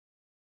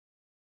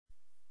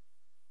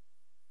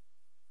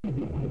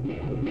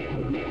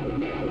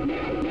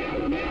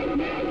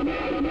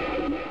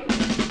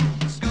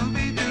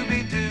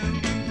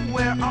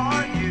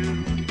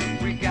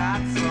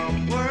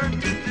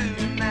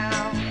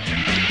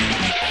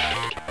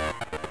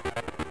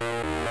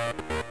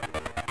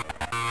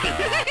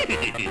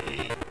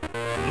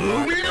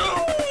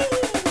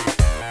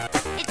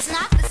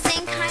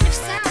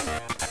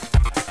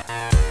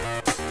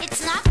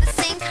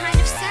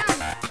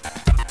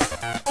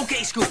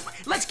Okay, Scoop,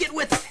 let's get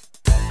with it.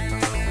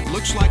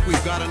 Looks like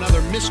we've got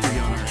another mystery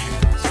on our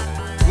hands.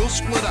 We'll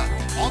split up.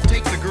 I'll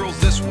take the girls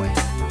this way.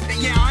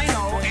 Yeah, I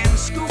know, and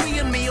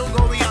Scooby and me'll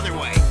go the other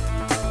way.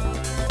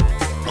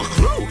 A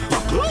clue!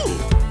 A clue!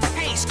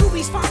 Hey,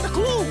 Scooby's found a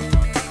clue.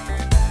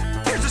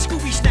 Here's a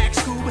Scooby snack,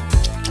 Scoob.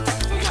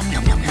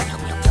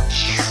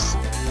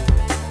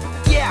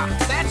 Yeah,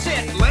 that's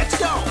it. Let's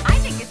go. I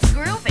think it's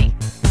groovy.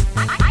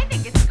 I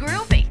think it's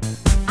groovy.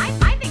 I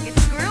think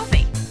it's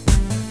groovy.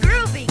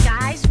 Groovy,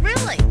 guys,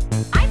 really.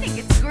 I think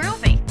it's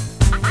groovy.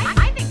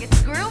 I think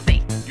it's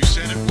groovy. You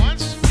said it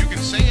once, you can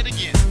say it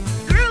again.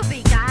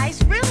 Groovy,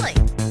 guys, really.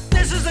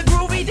 This is a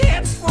groovy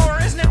dance floor,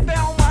 isn't it,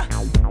 Velma?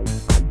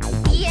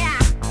 Yeah,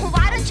 well,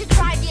 why don't you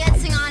try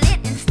dancing on it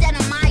instead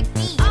of my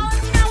feet? Oh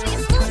no,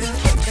 he's losing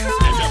control.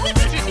 Oh no,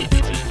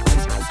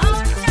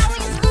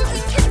 he's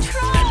losing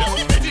control. Oh no,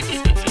 he's losing control.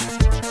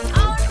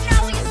 Oh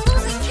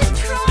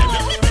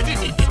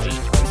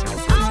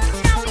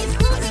no, he's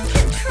losing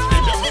control.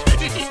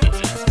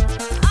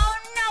 Oh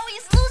no,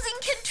 he's losing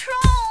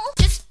control.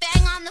 Just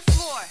bang on the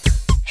floor.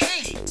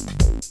 Hey!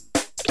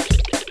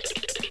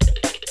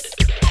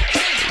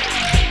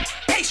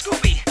 Hey,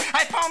 Scooby!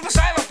 I found the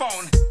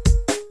xylophone!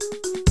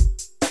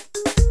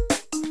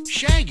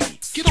 Shaggy,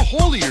 get a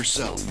hold of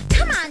yourself.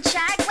 Come on,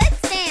 Shag,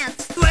 let's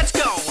dance. Let's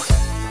go!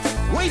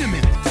 Wait a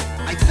minute.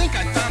 I think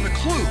I found a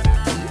clue.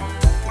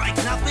 Like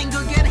nothing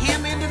could get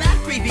him into that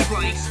creepy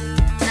place.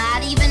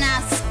 Not even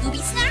a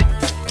Scooby snack?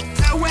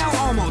 Well,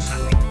 almost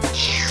nothing.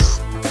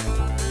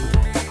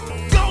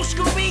 Go,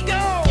 Scooby,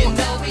 go! You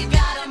know we've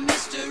got a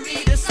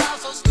mystery to solve,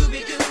 so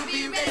Scooby-Doo,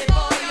 be ready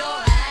for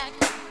your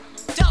act.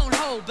 Don't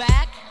hold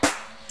back.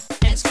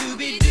 And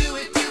Scooby-Doo,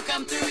 if you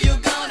come through, you're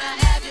gonna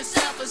have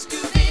yourself a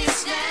Scooby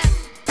snack.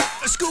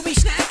 A Scooby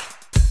snack?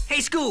 Hey,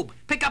 Scoob,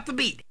 pick up the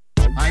beat.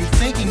 I'm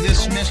thinking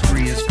this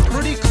mystery is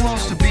pretty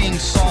close to being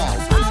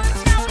solved.